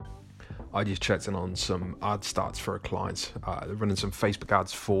I just checked in on some ad stats for a client. They're running some Facebook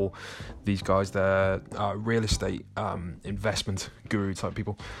ads for these guys. They're real estate investment guru type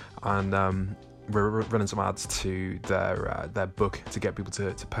people, and we're running some ads to their book to get people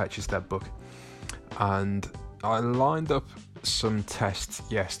to purchase their book. And I lined up some tests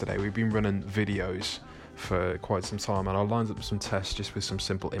yesterday. We've been running videos for quite some time, and I lined up some tests just with some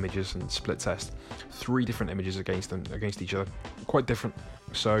simple images and split test 3 different images against each other, quite different.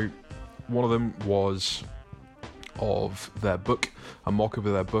 So one of them was of their book, a mock-up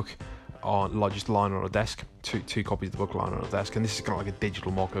of their book just lying on a desk, two copies of the book lying on a desk, and this is kind of like a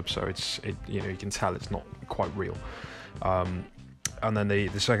digital mock-up, so you can tell it's not quite real. And then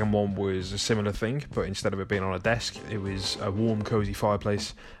the second one was a similar thing, but instead of it being on a desk, it was a warm, cozy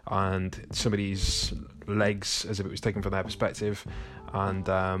fireplace and somebody's legs as if it was taken from their perspective, and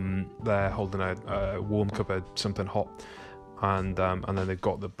they're holding a warm cup of something hot, and then they've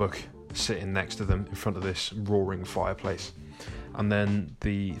got the book sitting next to them in front of this roaring fireplace. And then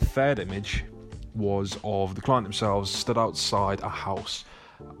the third image was of the client themselves stood outside a house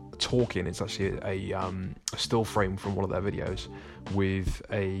talking. It's actually a still frame from one of their videos with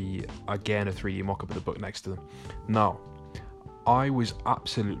a 3D mock-up of the book next to them. Now, I was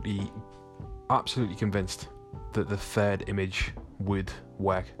absolutely convinced that the third image would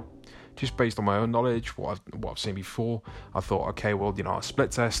work. Just based on my own knowledge, what I've seen before, I thought, okay, well, I'll split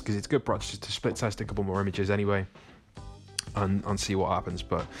test, because it's good practice to split test a couple more images anyway, and see what happens.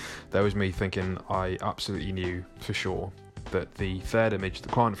 But there was me thinking I absolutely knew for sure that the third image, the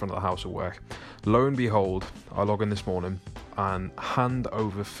client in front of the house, will work. Lo and behold, I log in this morning and hand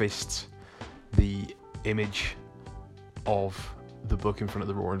over fists, the image of the book in front of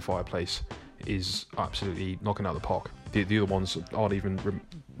the roaring fireplace is absolutely knocking out the park. The other ones aren't even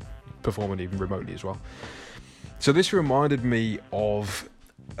performing even remotely as well. So this reminded me of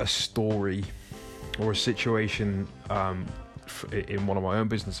a story or a situation in one of my own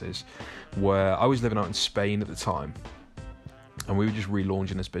businesses where I was living out in Spain at the time, and we were just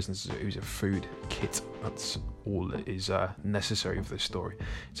relaunching this business. It was a food kit. That's all that is necessary for this story.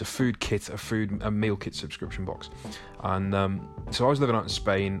 It's a food kit, a meal kit subscription box. And so I was living out in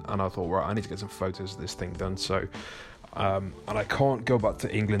Spain, and I thought, right, I need to get some photos of this thing done. So, and I can't go back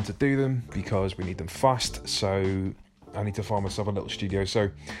to England to do them because we need them fast. So I need to find myself a little studio. So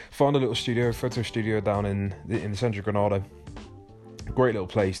found a little studio, photo studio down in the centre of Granada. Great little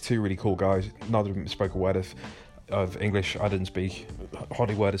place. 2 really cool guys. Neither of them spoke a word of English. I didn't speak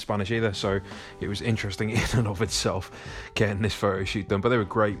hardly a word of Spanish either, so it was interesting in and of itself getting this photo shoot done. But they were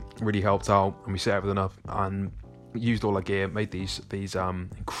great, really helped out, and we set everything up and used all our gear, made these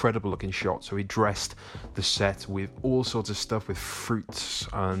incredible looking shots. So we dressed the set with all sorts of stuff, with fruits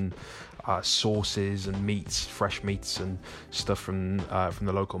and sauces and meats, fresh meats and stuff from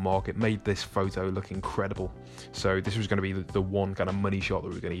the local market. Made this photo look incredible. So this was going to be the one kind of money shot that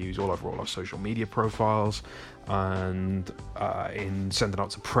we were going to use all over all our social media profiles and in sending out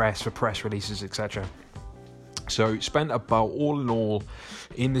to press for press releases, etc. So spent about, all in all,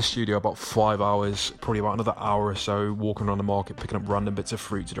 in the studio about 5 hours, probably about another hour or so walking around the market, picking up random bits of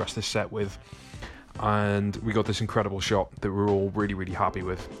fruit to dress this set with. And we got this incredible shot that we were all really, really happy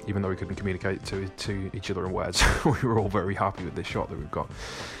with, even though we couldn't communicate to each other in words. We were all very happy with this shot that we've got.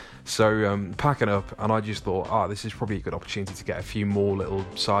 So packing up, and I just thought, this is probably a good opportunity to get a few more little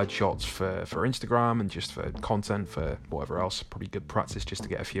side shots for Instagram and just for content, for whatever else. Probably good practice just to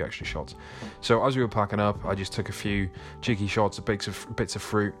get a few extra shots. So as we were packing up, I just took a few cheeky shots of bits of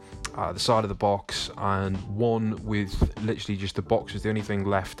fruit, the side of the box, and one with literally just the box was the only thing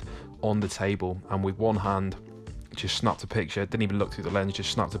left on the table, and with one hand just snapped a picture, didn't even look through the lens,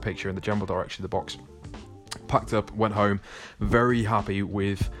 just snapped a picture in the general direction of the box. Packed up, went home, very happy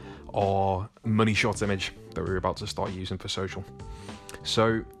with our money shot image that we were about to start using for social.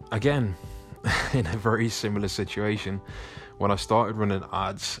 So again, in a very similar situation, when I started running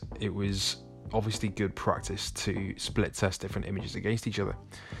ads, it was obviously good practice to split test different images against each other.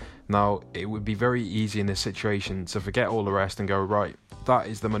 Now, it would be very easy in this situation to forget all the rest and go, right, that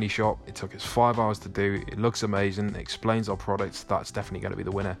is the money shot. It took us 5 hours to do. It looks amazing. It explains our product. That's definitely going to be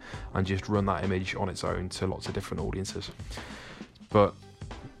the winner. And just run that image on its own to lots of different audiences. But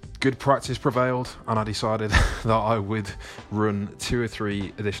good practice prevailed, and I decided that I would run 2 or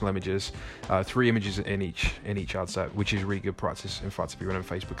 3 additional images, 3 images in each ad set, which is really good practice. In fact, if you're running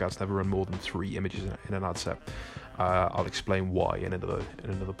Facebook ads, never run more than 3 images in an ad set. I'll explain why in another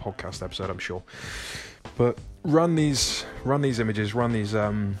podcast episode, I'm sure. But run these images, run these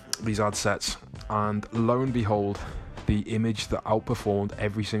ad sets, and lo and behold, the image that outperformed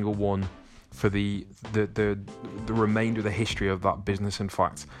every single one for the remainder of the history of that business, in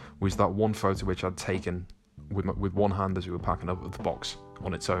fact, was that one photo which I'd taken with one hand as we were packing up the box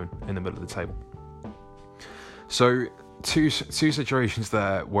on its own in the middle of the table. So two situations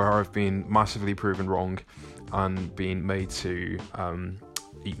there where I've been massively proven wrong and been made to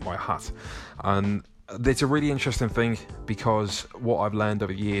eat my hat. And it's a really interesting thing, because what I've learned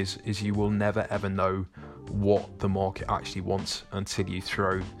over the years is you will never ever know what the market actually wants until you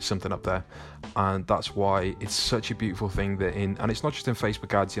throw something up there. And that's why it's such a beautiful thing that and it's not just in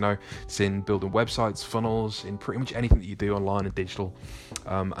Facebook ads, it's in building websites, funnels, in pretty much anything that you do online and digital,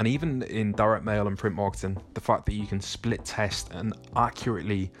 and even in direct mail and print marketing. The fact that you can split test and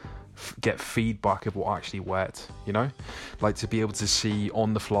accurately get feedback of what actually worked, like to be able to see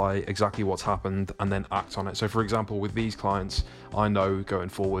on the fly exactly what's happened and then act on it. So for example, with these clients, I know going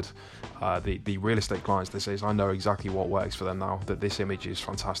forward, the real estate clients, I know exactly what works for them now, that this image is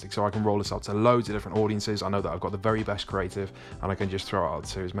fantastic, so I can roll this out to loads of different audiences. I know that I've got the very best creative, and I can just throw it out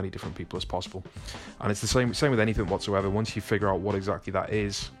to as many different people as possible. And it's the same with anything whatsoever. Once you figure out what exactly that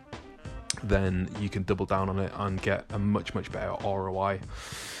is, then you can double down on it and get a much better ROI.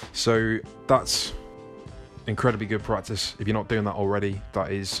 So that's incredibly good practice. If you're not doing that already,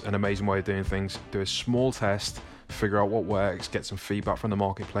 that is an amazing way of doing things. Do a small test, figure out what works, get some feedback from the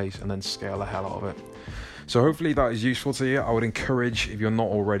marketplace, and then scale the hell out of it. So hopefully that is useful to you. I would encourage, if you're not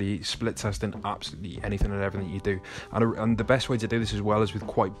already, split testing absolutely anything and everything that you do. And the best way to do this as well is with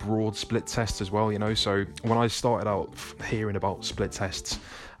quite broad split tests as well, So when I started out hearing about split tests,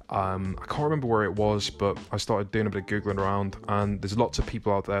 I can't remember where it was, but I started doing a bit of Googling around, and there's lots of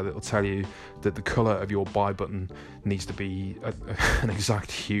people out there that will tell you that the colour of your buy button needs to be an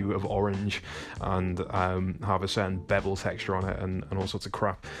exact hue of orange and have a certain bevel texture on it and all sorts of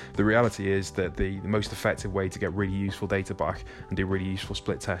crap. The reality is that the most effective way to get really useful data back and do really useful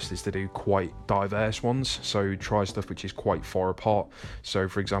split tests is to do quite diverse ones. So try stuff which is quite far apart. So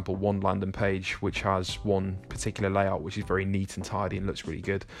for example, one landing page which has one particular layout which is very neat and tidy and looks really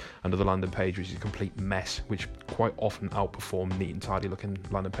good, another landing page which is a complete mess, which quite often outperform neat and tidy looking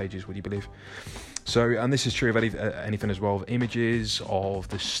landing pages, would you believe? So, and this is true of anything as well, of images, of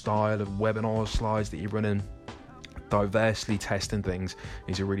the style of webinar slides that you're running. Diversely testing things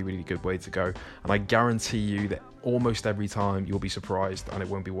is a really good way to go, and I guarantee you that almost every time you'll be surprised and it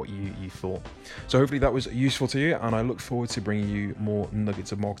won't be what you thought. So hopefully that was useful to you, and I look forward to bringing you more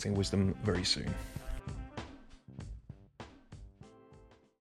nuggets of marketing wisdom very soon.